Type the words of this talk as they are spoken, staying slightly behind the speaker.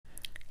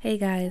Hey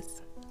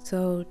guys,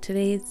 so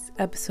today's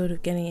episode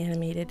of Getting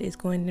Animated is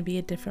going to be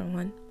a different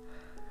one.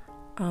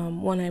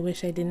 One I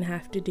wish I didn't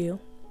have to do.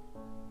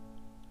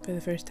 For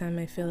the first time,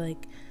 I feel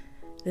like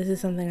this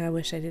is something I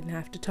wish I didn't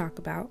have to talk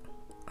about.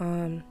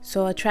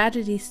 So a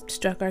tragedy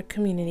struck our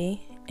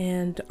community,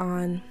 and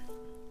on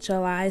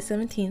July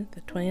 17th,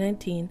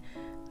 2019,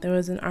 there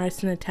was an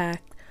arson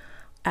attack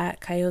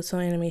at Kyoto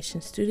Animation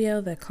Studio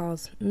that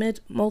caused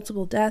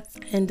multiple deaths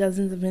and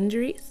dozens of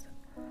injuries.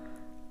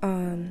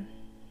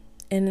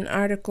 In an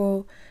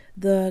article,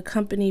 the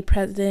company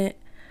president,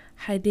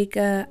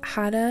 Hideki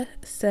Hata,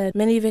 said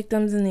many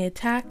victims in the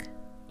attack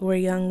were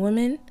young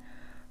women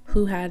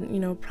who had,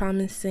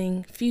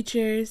 promising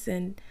futures,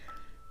 and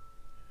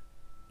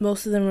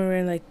most of them were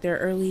in like their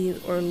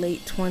early or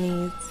late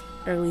 20s,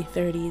 early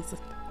 30s,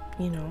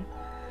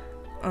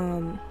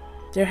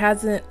 There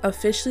hasn't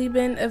officially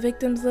been a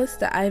victims list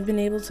that I've been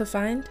able to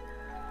find.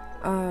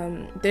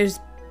 There's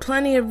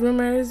plenty of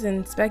rumors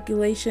and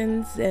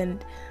speculations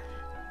and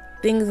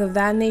things of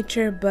that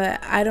nature,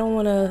 but I don't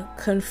want to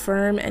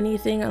confirm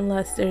anything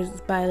unless there's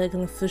by like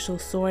an official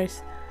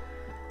source,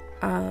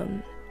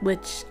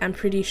 which I'm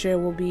pretty sure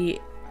will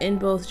be in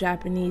both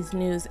Japanese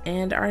news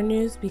and our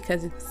news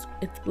because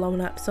it's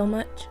blown up so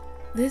much.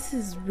 This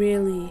is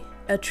really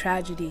a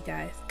tragedy,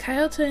 guys.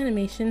 Kyoto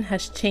Animation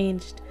has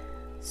changed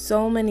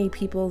so many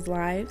people's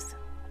lives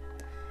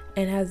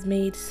and has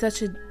made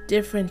such a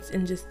difference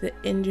in just the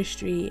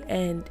industry,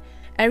 and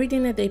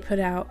everything that they put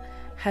out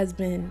has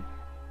been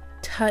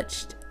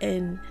touched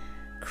and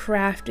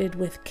crafted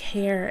with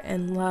care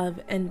and love.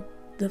 And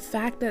the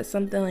fact that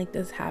something like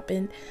this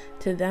happened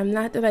to them,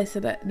 not that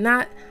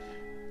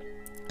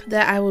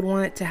I would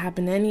want it to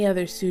happen to any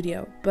other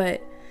studio,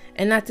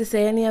 and not to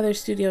say any other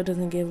studio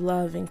doesn't give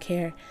love and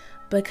care,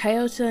 but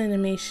Kyoto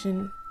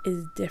Animation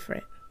is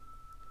different.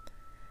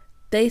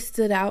 They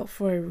stood out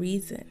for a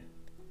reason,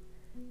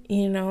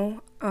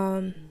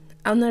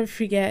 I'll never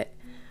forget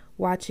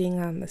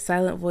watching The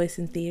Silent Voice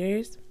in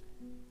theaters.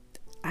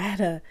 I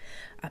had a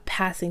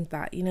passing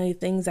thought,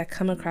 things that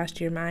come across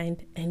your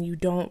mind and you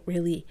don't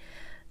really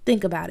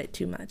think about it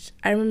too much.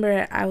 I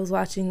remember I was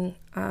watching,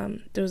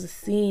 there was a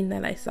scene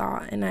that I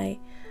saw, and I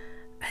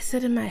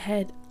said in my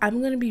head, I'm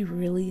going to be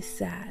really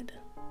sad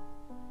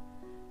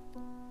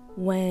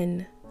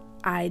when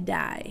I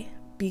die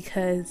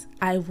because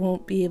I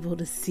won't be able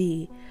to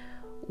see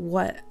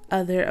what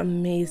other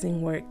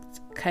amazing work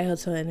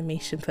Kyoto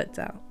Animation puts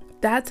out.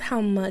 That's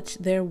how much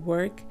their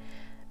work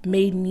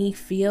made me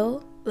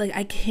feel. Like,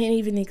 I can't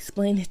even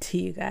explain it to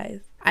you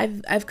guys.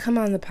 I've come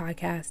on the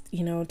podcast,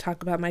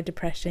 talk about my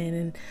depression,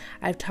 and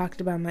I've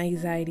talked about my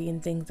anxiety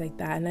and things like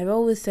that. And I've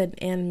always said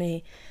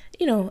anime,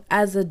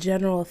 as a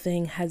general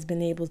thing, has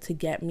been able to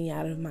get me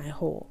out of my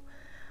hole.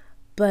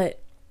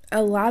 But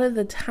a lot of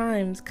the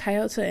times,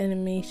 Kyoto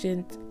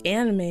Animation's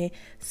anime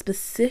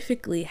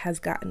specifically has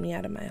gotten me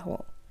out of my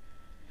hole.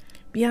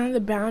 Beyond the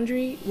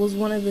Boundary was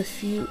one of the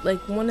few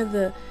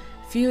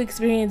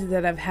experiences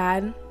that I've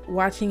had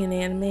watching an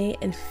anime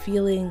and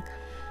feeling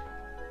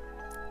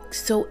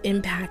so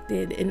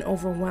impacted and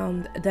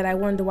overwhelmed that I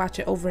wanted to watch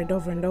it over and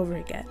over and over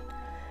again.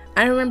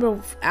 I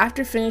remember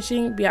after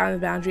finishing Beyond the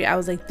Boundary, I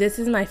was like, this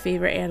is my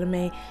favorite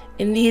anime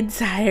in the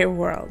entire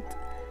world.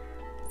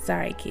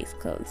 Sorry, case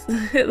closed.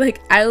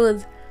 Like, I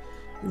was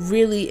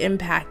really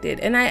impacted,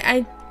 and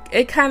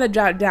it kind of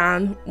dropped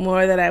down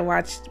more that I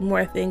watched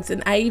more things.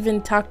 And I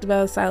even talked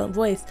about A Silent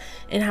Voice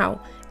and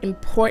how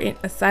important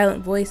A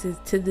Silent Voice is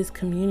to this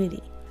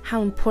community,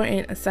 how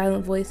important A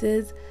Silent Voice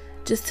is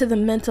just to the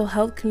mental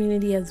health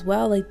community as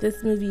well. Like,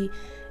 this movie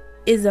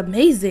is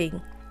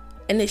amazing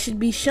and it should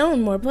be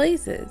shown more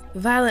places.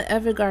 Violet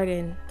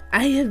Evergarden,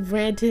 I have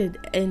ranted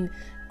and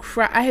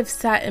cried. I have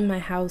sat in my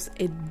house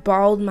and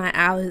bawled my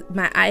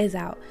eyes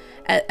out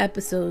at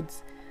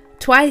episodes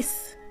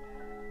twice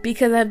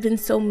because I've been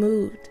so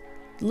moved.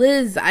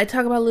 Liz, I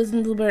talk about Liz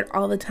and Bluebird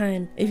all the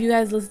time. If you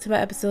guys listen to my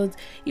episodes,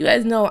 you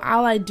guys know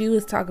all I do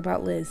is talk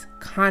about Liz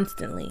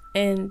constantly.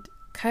 And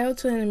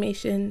Kyoto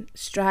Animation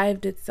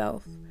strived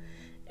itself.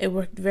 It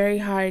worked very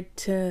hard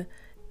to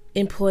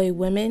employ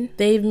women.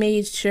 They've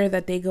made sure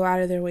that they go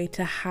out of their way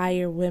to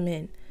hire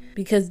women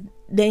because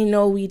they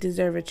know we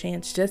deserve a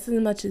chance just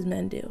as much as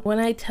men do. When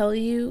I tell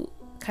you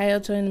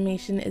Kyoto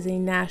Animation is a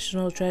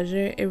national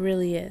treasure, it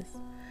really is.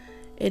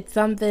 It's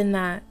something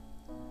that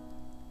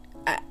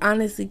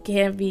honestly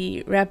can't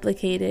be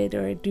replicated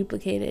or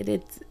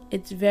duplicated.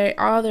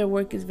 All their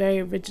work is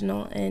very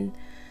original, and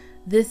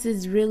this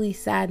is really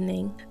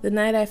saddening. The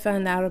night I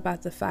found out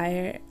about the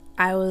fire,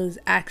 I was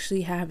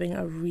actually having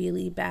a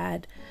really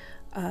bad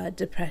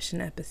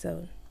depression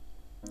episode.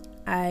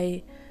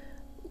 I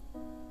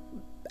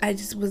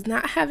just was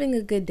not having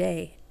a good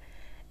day,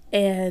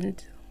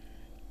 and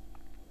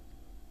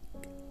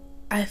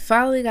I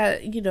finally got,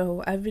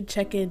 I've been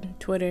checking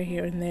Twitter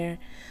here and there,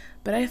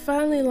 but I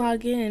finally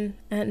log in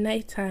at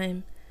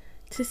nighttime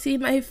to see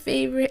my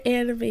favorite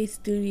anime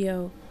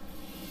studio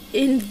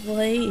in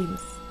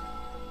flames.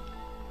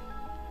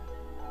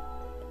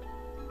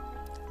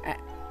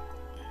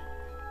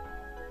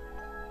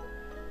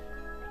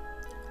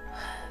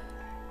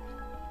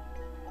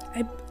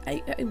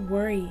 I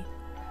worry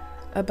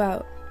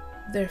about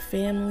their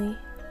family,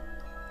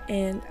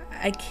 and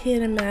I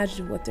can't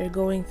imagine what they're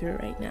going through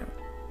right now.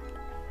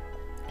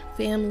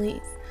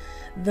 Families,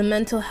 the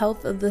mental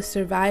health of the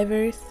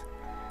survivors.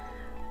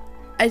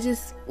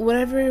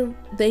 Whatever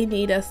they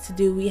need us to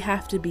do, we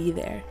have to be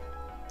there.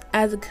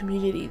 As a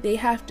community, they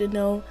have to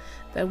know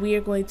that we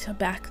are going to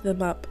back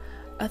them up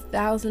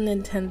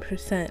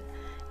 1,010%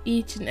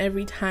 each and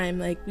every time.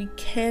 Like, we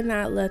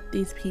cannot let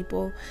these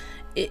people,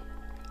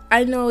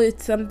 I know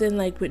it's something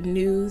like with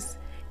news,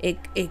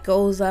 it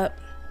goes up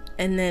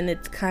and then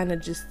it's kind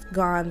of just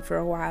gone for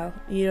a while.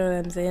 You know what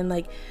I'm saying?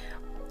 Like,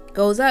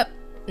 goes up,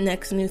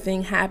 next new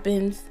thing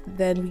happens,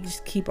 then we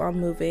just keep on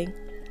moving.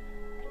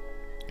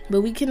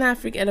 But we cannot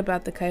forget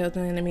about the Kyoto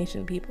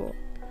Animation people.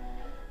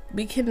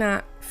 We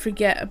cannot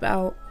forget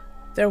about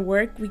their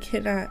work. We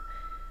cannot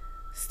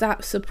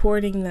stop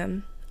supporting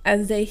them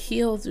as they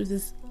heal through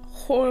this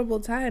horrible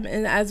time,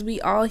 and as we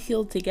all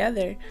heal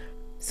together.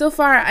 So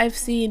far, I've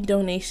seen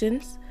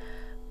donations,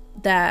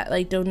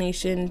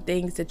 donation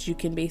things that you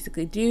can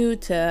basically do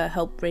to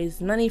help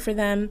raise money for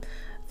them,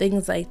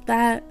 things like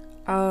that.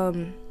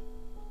 Sentai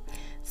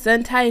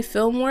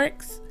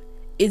Filmworks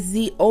is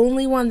the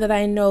only one that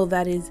I know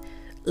that is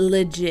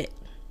legit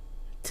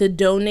to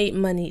donate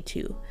money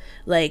to.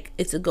 Like,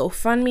 it's a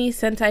GoFundMe.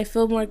 Sentai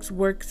Filmworks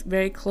works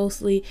very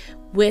closely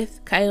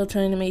with Kyoto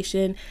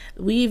Animation.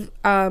 When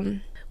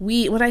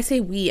I say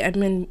we, I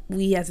mean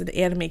we as an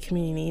anime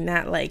community,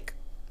 not like,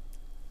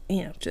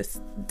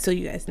 just so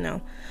you guys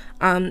know.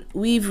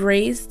 We've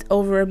raised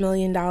over $1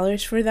 million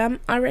for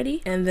them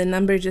already, and the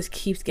number just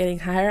keeps getting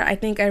higher. I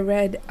think I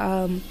read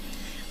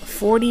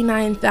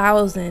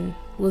 49,000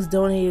 was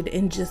donated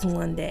in just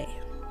one day.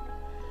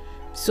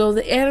 So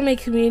the anime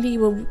community,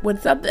 when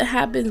something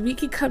happens, we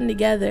can come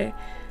together,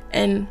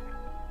 and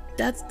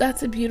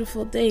that's a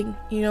beautiful thing.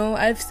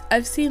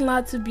 I've seen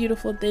lots of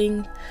beautiful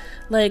things,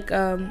 like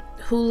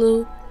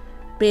Hulu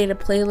made a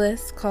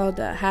playlist called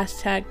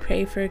hashtag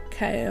Pray for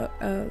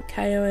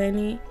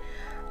KyoAni.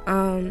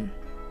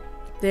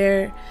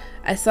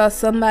 I saw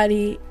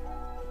somebody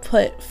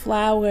put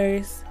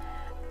flowers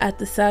at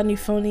the Sound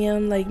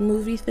Euphonium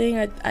movie thing.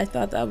 I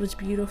thought that was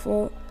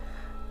beautiful.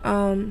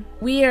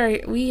 We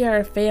are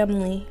a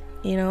family,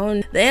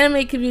 and the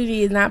anime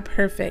community is not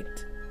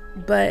perfect,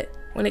 but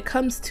when it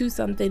comes to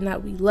something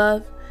that we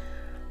love,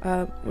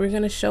 we're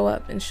gonna show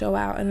up and show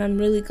out, and I'm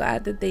really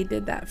glad that they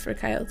did that for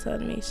Kyoto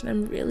Animation.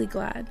 I'm really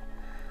glad.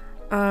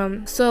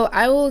 So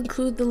I will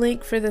include the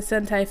link for the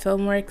Sentai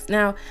Filmworks.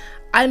 Now,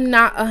 I'm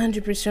not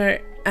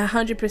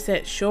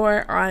 100%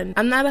 sure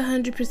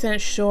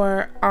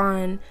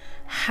on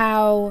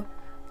how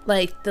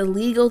the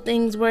legal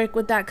things work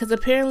with that, because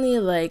apparently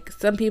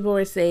some people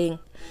were saying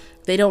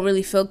they don't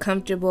really feel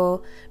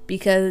comfortable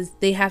because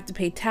they have to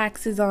pay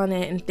taxes on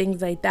it and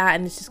things like that,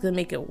 and it's just gonna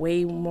make it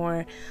way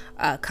more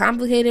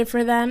complicated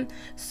for them.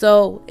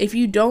 So if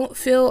you don't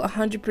feel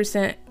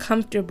 100%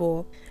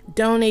 comfortable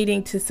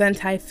donating to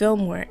Sentai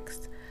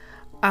Filmworks,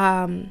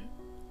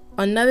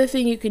 another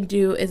thing you can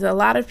do is, a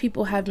lot of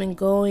people have been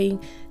going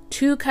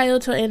to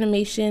Kyoto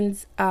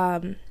Animation's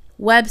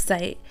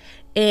website,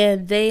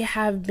 and they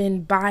have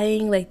been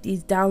buying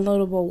these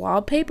downloadable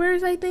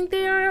wallpapers, I think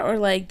they are, or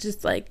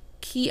just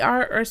key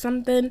art or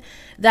something,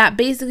 that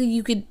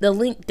basically the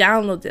link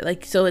downloads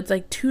it, so it's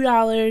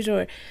 $2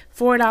 or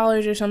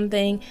 $4 or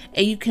something,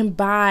 and you can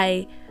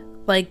buy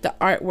the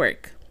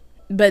artwork,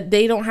 but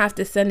they don't have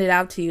to send it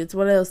out to you. It's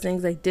one of those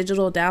things,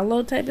 digital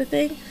download type of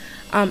thing.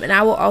 And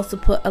I will also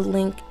put a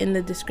link in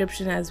the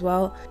description as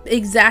well,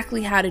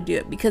 exactly how to do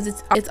it, because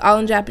it's all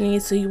in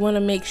Japanese, so you want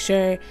to make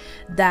sure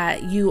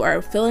that you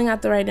are filling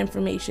out the right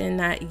information,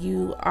 that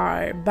you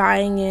are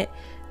buying it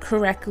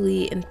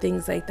correctly and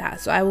things like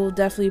that. So I will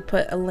definitely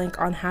put a link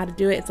on how to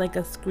do it. It's a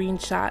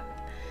screenshot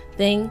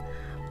thing.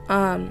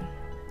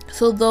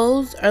 So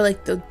those are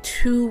the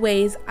two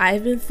ways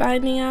I've been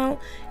finding out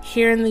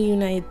here in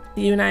the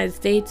United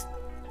States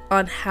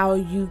on how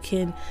you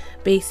can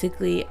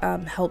basically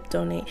help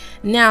donate.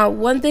 Now,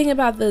 one thing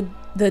about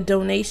the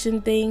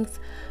donation things,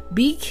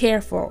 be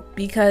careful,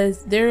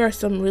 because there are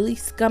some really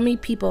scummy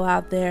people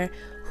out there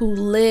who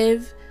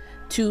live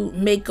to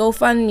make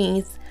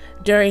GoFundMes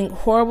during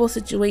horrible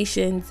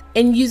situations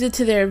and use it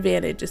to their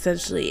advantage,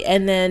 essentially,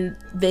 and then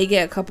they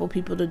get a couple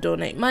people to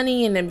donate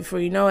money, and then before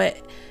you know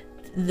it,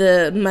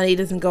 the money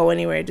doesn't go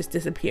anywhere, it just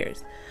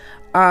disappears.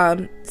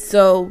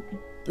 So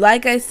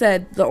like I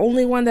said, the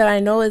only one that I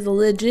know is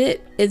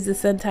legit is the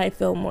Sentai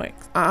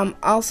Filmworks.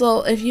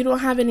 Also, if you don't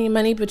have any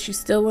money but you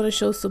still want to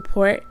show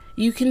support,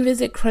 you can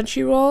visit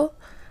Crunchyroll.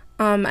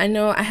 I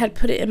know I had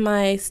put it in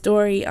my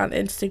story on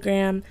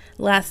Instagram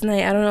last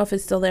night. I don't know if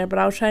it's still there, but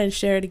I'll try and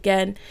share it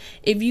again.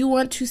 If you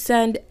want to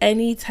send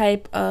any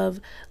type of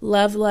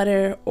love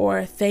letter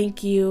or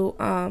thank you,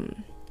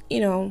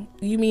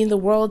 you mean the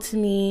world to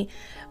me,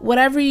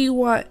 whatever you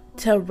want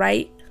to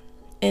write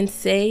and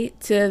say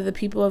to the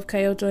people of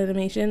Kyoto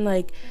Animation,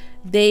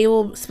 they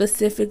will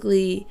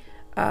specifically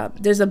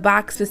There's a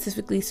box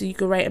specifically so you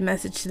can write a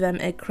message to them,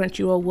 and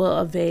Crunchyroll will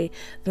obey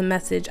the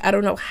message. I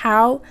don't know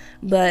how,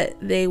 but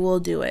they will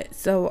do it.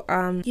 So,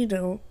 you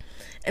know,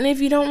 and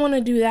if you don't want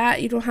to do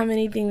that, you don't have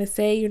anything to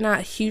say, you're not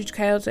a huge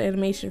Kyoto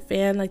Animation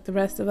fan like the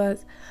rest of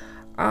us,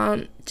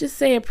 just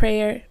say a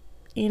prayer,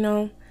 you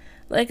know.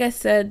 Like I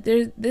said,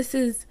 this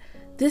is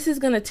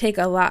going to take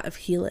a lot of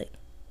healing,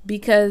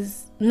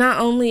 because not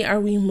only are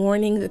we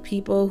mourning the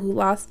people who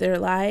lost their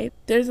lives,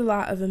 there's a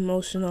lot of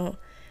emotional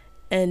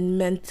and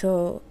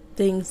mental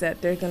things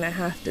that they're going to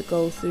have to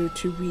go through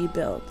to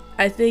rebuild.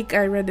 I think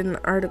I read in an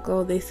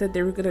article, they said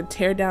they were going to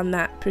tear down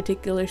that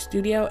particular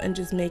studio and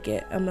just make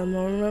it a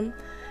memoriam.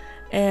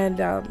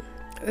 And I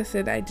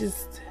said,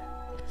 it's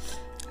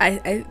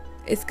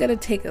going to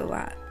take a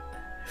lot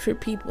for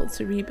people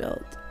to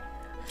rebuild.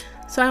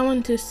 So I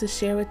wanted just to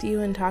share with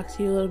you and talk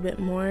to you a little bit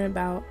more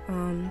about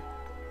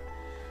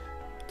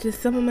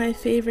just some of my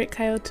favorite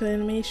Kyoto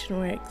Animation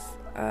works.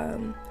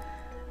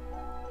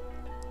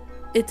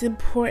 It's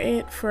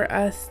important for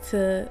us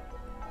to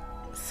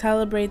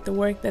celebrate the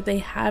work that they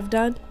have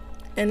done,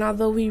 and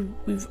although we've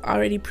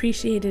already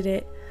appreciated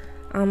it,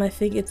 I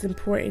think it's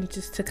important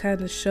just to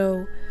kind of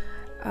show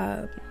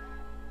our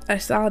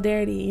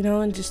solidarity, you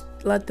know, and just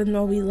let them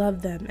know we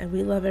love them and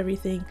we love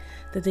everything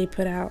that they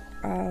put out.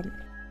 I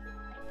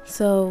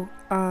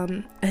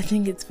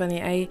think it's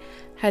funny, I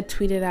had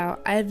tweeted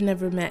out, I've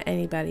never met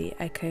anybody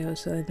at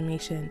Kyoto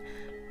Animation,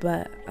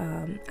 but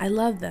I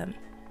love them.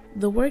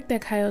 The work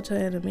that Kyoto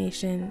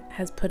Animation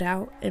has put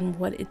out and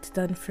what it's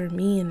done for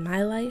me in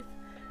my life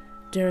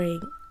during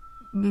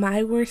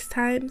my worst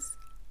times,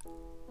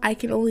 I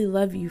can only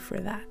love you for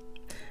that.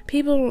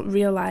 People don't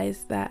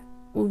realize that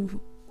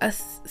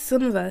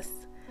some of us,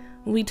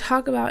 when we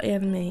talk about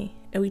anime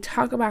and we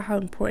talk about how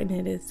important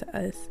it is to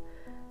us,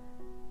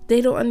 they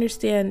don't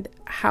understand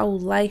how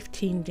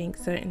life-changing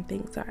certain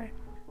things are.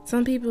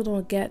 Some people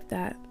don't get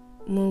that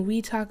when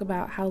we talk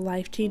about how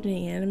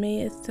life-changing anime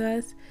is to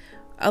us,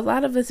 a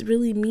lot of us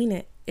really mean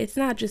it. It's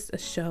not just a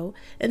show,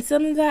 and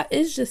some of that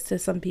is just to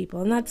some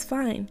people, and that's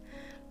fine.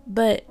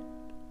 But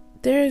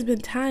there has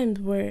been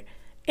times where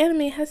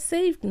anime has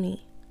saved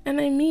me,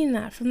 and I mean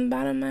that from the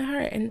bottom of my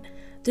heart, and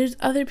there's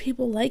other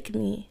people like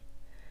me.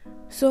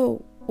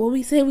 So when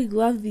we say we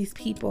love these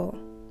people,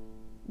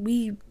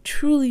 we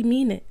truly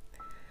mean it.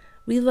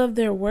 We love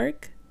their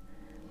work.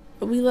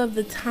 We love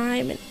the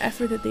time and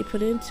effort that they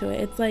put into it.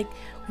 It's like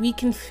we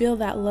can feel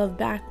that love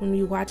back when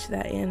we watch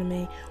that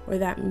anime or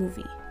that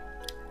movie.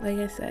 Like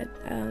I said,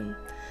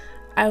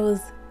 I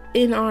was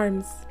in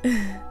arms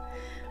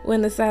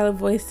when The Silent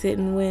Voice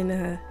didn't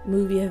win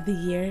Movie of the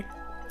Year.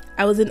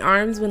 I was in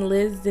arms when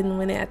Liz didn't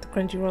win it at the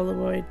Crunchyroll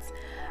Awards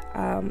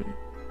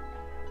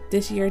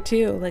this year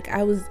too. Like,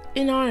 I was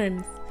in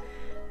arms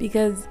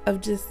because of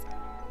just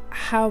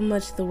how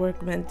much the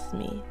work meant to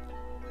me.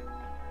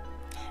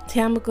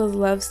 Tamiko's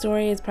Love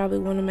Story is probably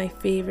one of my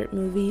favorite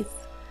movies.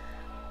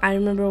 I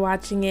remember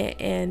watching it,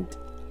 and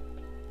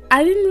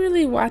I didn't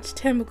really watch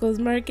Tamiko's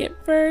Mark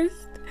at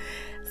first,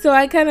 so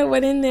I kind of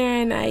went in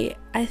there, and I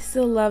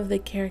still love the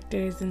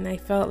characters, and I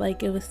felt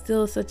like it was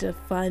still such a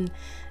fun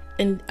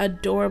and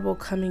adorable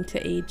coming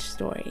to age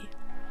story.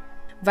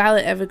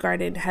 Violet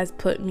Evergarden has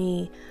put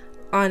me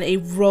on a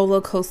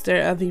roller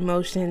coaster of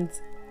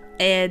emotions,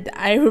 and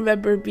I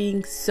remember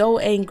being so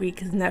angry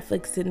because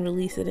Netflix didn't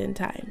release it in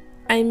time.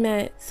 I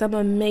met some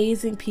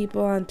amazing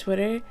people on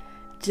Twitter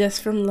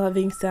just from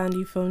loving Sound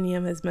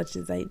Euphonium as much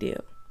as I do.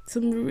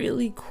 Some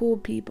really cool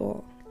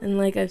people. And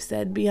like I've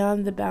said,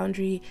 Beyond the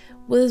Boundary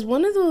was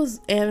one of those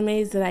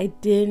animes that I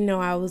didn't know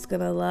I was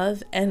gonna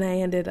love, and I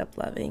ended up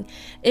loving.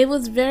 It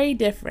was very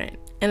different,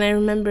 and I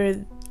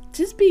remember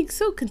just being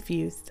so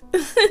confused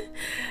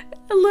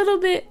a little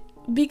bit,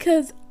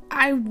 because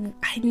I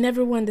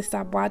never wanted to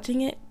stop watching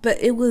it, but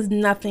it was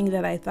nothing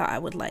that I thought I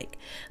would like.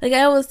 Like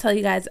I always tell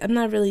you guys, I'm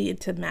not really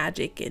into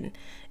magic and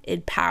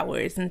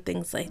powers and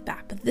things like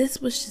that, but this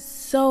was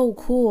just so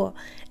cool.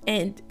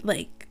 And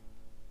like,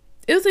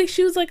 it was like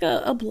she was like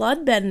a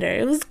bloodbender.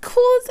 It was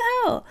cool as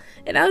hell,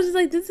 and I was just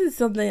like, this is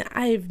something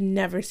I've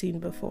never seen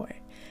before.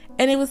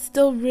 And it was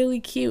still really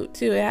cute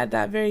too. It had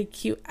that very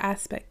cute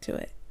aspect to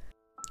it.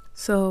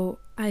 So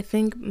I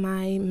think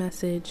my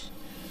message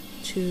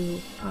to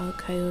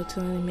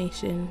Kyoto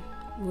Animation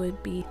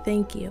would be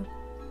thank you.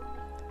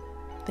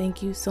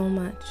 Thank you so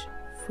much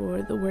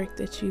for the work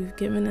that you've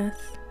given us.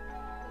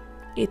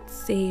 It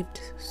saved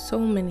so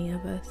many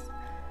of us,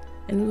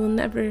 and we'll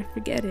never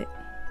forget it.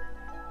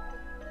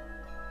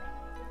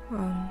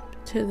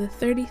 To the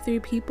 33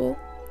 people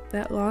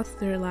that lost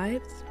their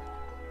lives,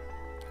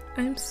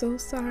 I'm so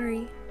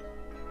sorry.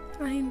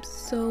 I'm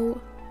so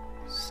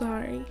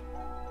sorry.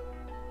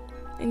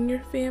 And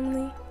your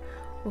family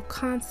will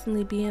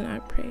constantly be in our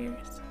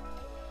prayers.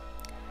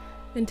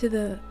 And to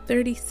the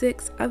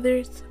 36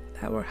 others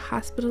that were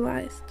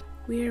hospitalized,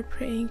 we are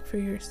praying for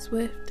your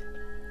swift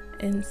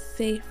and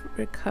safe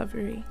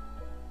recovery.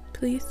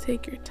 Please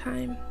take your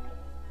time.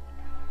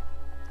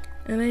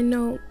 And I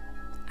know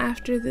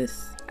after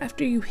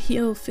you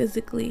heal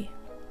physically,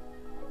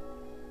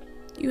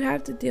 you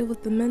have to deal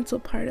with the mental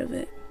part of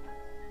it.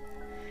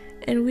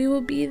 and we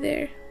will be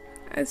there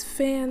as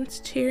fans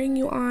cheering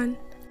you on.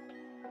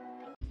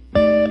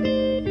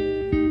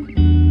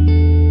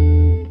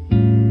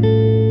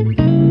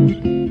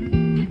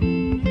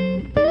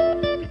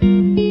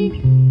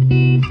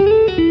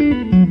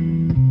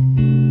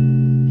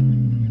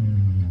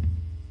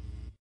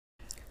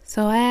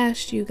 So I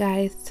asked you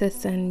guys to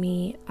send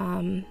me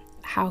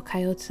how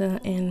Kyoto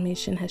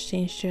Animation has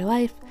changed your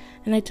life,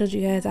 and I told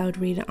you guys I would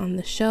read it on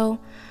the show.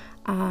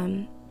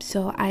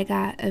 So I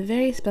got a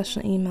very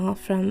special email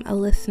from a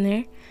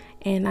listener,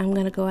 and I'm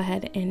going to go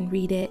ahead and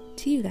read it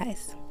to you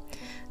guys.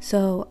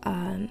 So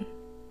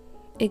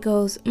it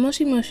goes,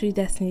 Moshi Moshi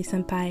Destiny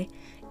Senpai,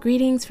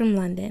 greetings from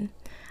London.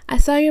 I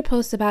saw your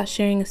post about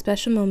sharing a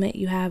special moment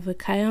you have with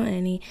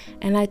KyoAni,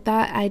 and I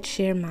thought I'd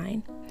share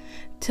mine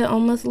to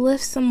almost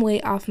lift some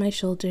weight off my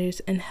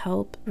shoulders and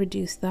help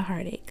reduce the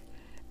heartache.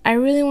 I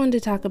really wanted to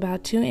talk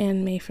about 2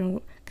 anime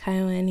from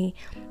KyoAni,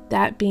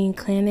 that being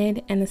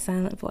Clannad and A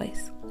Silent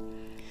Voice.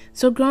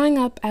 So growing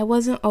up, I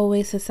wasn't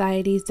always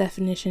society's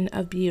definition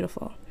of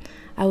beautiful.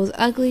 I was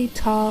ugly,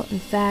 tall,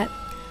 and fat,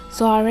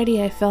 so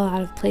already I fell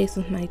out of place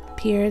with my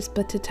peers,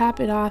 but to top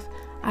it off,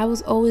 I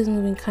was always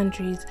moving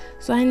countries,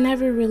 so I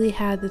never really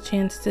had the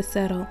chance to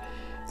settle,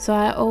 so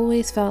I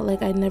always felt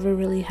like I never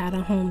really had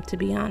a home, to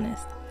be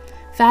honest.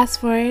 Fast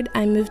forward,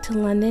 I moved to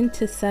London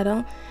to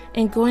settle,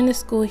 and going to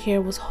school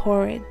here was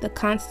horrid. The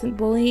constant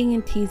bullying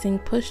and teasing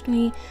pushed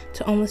me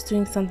to almost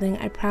doing something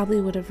I probably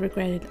would have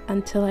regretted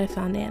until I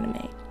found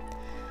anime.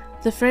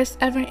 The first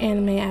ever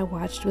anime I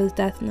watched was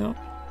Death Note.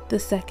 The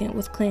second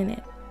was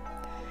Clannad.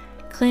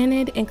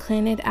 Clannad and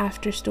Clannad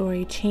After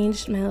Story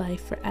changed my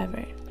life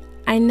forever.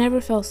 I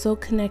never felt so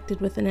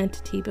connected with an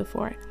entity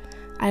before.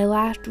 I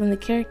laughed when the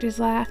characters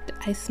laughed,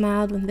 I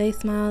smiled when they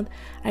smiled,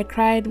 I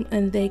cried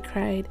when they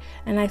cried,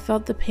 and I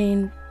felt the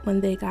pain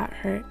when they got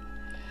hurt.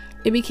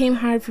 It became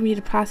hard for me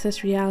to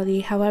process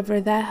reality,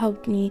 however, that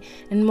helped me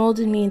and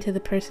molded me into the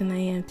person I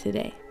am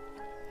today.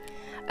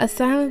 A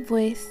Silent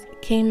Voice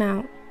came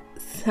out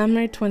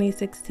summer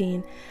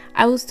 2016.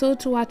 I was told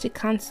to watch it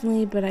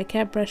constantly, but I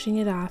kept brushing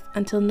it off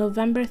until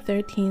November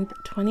 13th,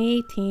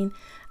 2018,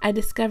 I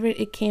discovered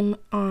it came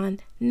on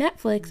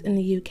Netflix in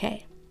the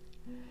UK.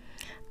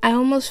 I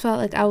almost felt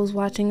like I was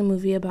watching a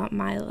movie about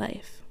my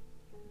life,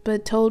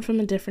 but told from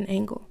a different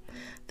angle.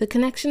 The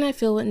connection I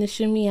feel with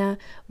Nishinomiya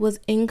was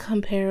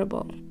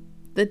incomparable.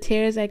 The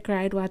tears I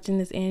cried watching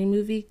this anime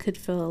movie could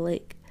fill a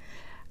lake.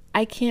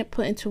 I can't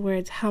put into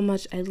words how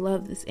much I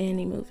love this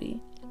anime movie.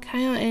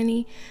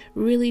 KyoAni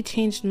really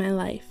changed my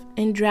life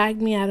and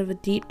dragged me out of a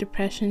deep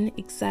depression,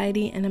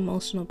 anxiety, and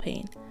emotional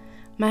pain.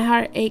 My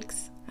heart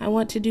aches. I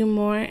want to do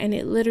more, and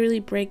it literally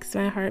breaks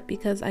my heart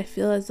because I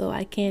feel as though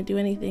I can't do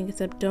anything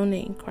except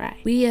donate and cry.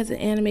 We as an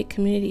anime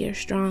community are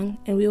strong,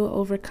 and we will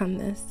overcome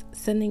this.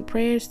 Sending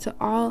prayers to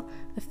all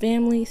the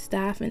family,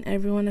 staff, and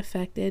everyone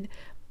affected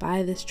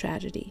by this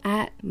tragedy.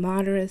 At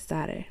Madara's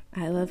daughter.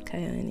 I love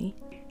KyoAni.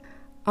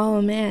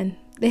 Oh man,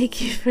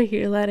 thank you for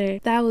your letter.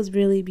 That was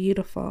really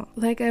beautiful.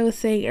 Like I was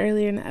saying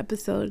earlier in the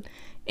episode,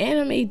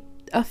 anime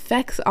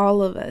affects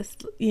all of us,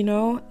 you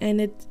know,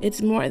 and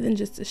it's more than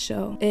just a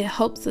show. It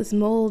helps us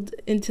mold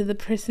into the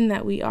person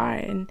that we are,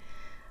 and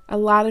a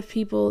lot of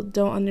people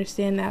don't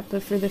understand that,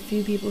 but for the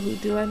few people who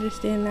do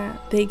understand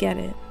that, they get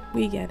it.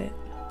 We get it.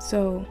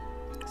 So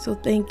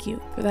thank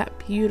you for that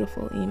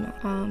beautiful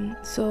email.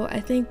 So I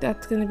think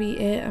that's gonna be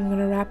it. I'm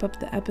gonna wrap up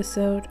the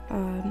episode.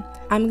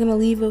 I'm gonna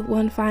leave with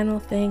one final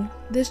thing.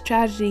 This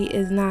tragedy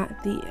is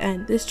not the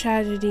end. This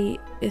tragedy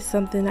is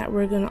something that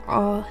we're gonna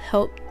all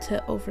help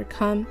to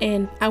overcome.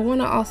 And I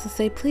wanna also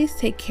say, please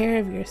take care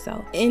of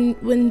yourself. And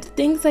when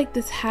things like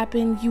this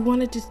happen, you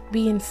wanna just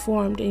be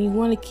informed, and you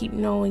wanna keep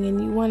knowing,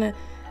 and you wanna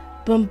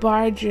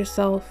bombard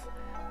yourself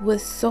with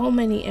so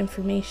many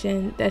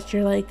information that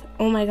you're like,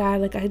 oh my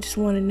god, like I just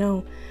want to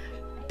know.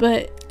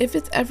 But if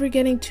it's ever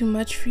getting too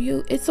much for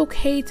you, it's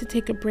okay to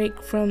take a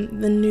break from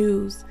the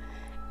news.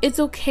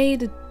 It's okay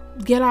to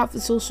get off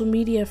of social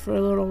media for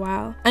a little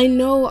while. I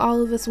know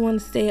all of us want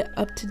to stay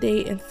up to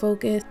date and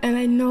focused, and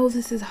I know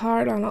this is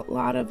hard on a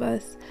lot of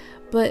us,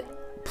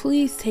 but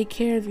please take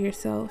care of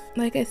yourself.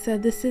 Like I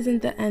said, this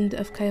isn't the end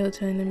of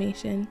Kyoto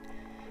Animation,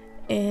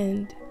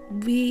 and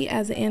we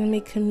as an anime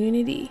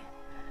community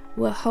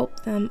will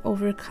help them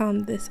overcome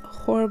this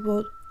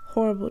horrible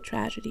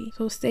tragedy.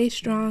 So stay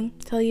strong,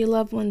 tell your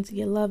loved ones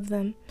you love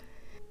them,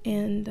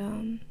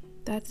 and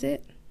that's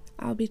it.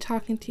 I'll be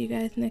talking to you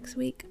guys next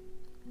week.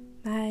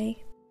 Bye.